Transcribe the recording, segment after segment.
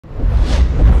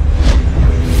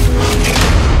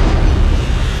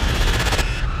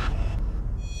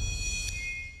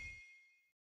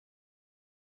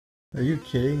Are you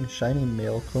kidding? Shiny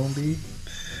male Combee?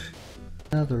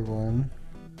 Another one.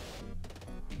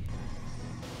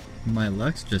 My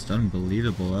luck's just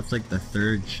unbelievable. That's like the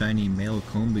third shiny male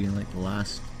Combee in like the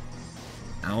last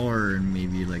hour and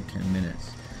maybe like 10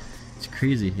 minutes. It's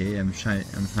crazy, hey? I'm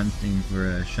hunting for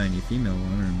a shiny female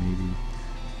one, or maybe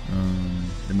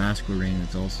the Masquerain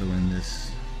that's also in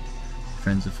this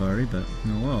Friend Safari, but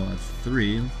oh well, that's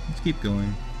 3. Let's keep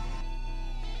going.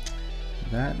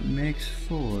 That makes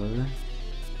 4.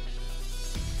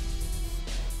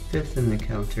 Fifth in the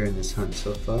counter in this hunt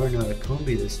so far. Not a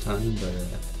Combee this time, but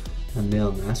a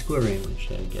male Masquerain,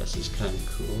 which I guess is kind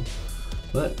of cool.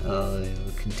 But I'll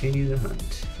continue the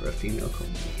hunt for a female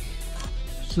Combee.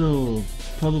 So,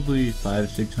 probably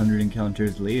 500-600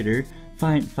 encounters later,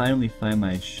 finally find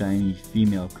my shiny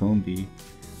female Combee.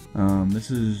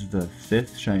 This is the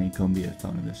 5th shiny Combee I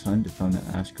found in this hunt. I found that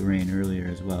Masquerain earlier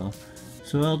as well.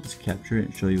 So I'll just capture it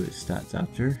and show you its stats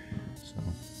after. So,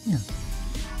 yeah.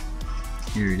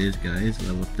 Here it is, guys,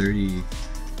 level 30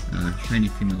 shiny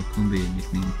female Combee,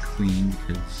 nicknamed Queen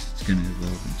because it's gonna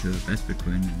evolve into a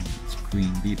Vesperquin and it's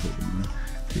Queen Bee Pokemon.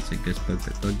 It's like Gust Bug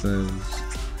by Bug Buzz.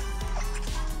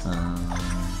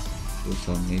 It's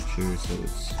all nature, so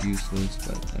it's useless,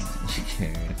 but I don't really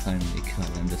care. I finally got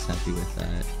it, I'm just happy with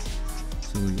that.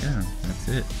 So yeah, that's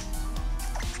it.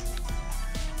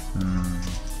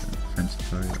 Friend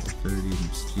Safari level 30,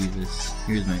 Mischievous.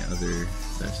 Here's my other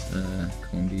best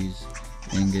Combees.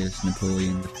 Angus,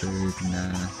 Napoleon the Third,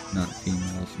 not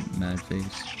females,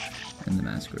 Madface, and the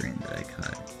Masquerain that I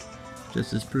caught.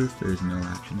 Just as proof, there's no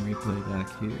action replay back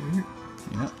here.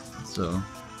 Yep, so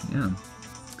yeah,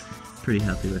 pretty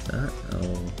happy with that.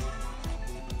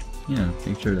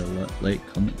 Make sure to like,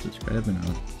 comment, subscribe, and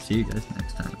I'll see you guys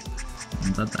next time.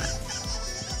 Bye bye.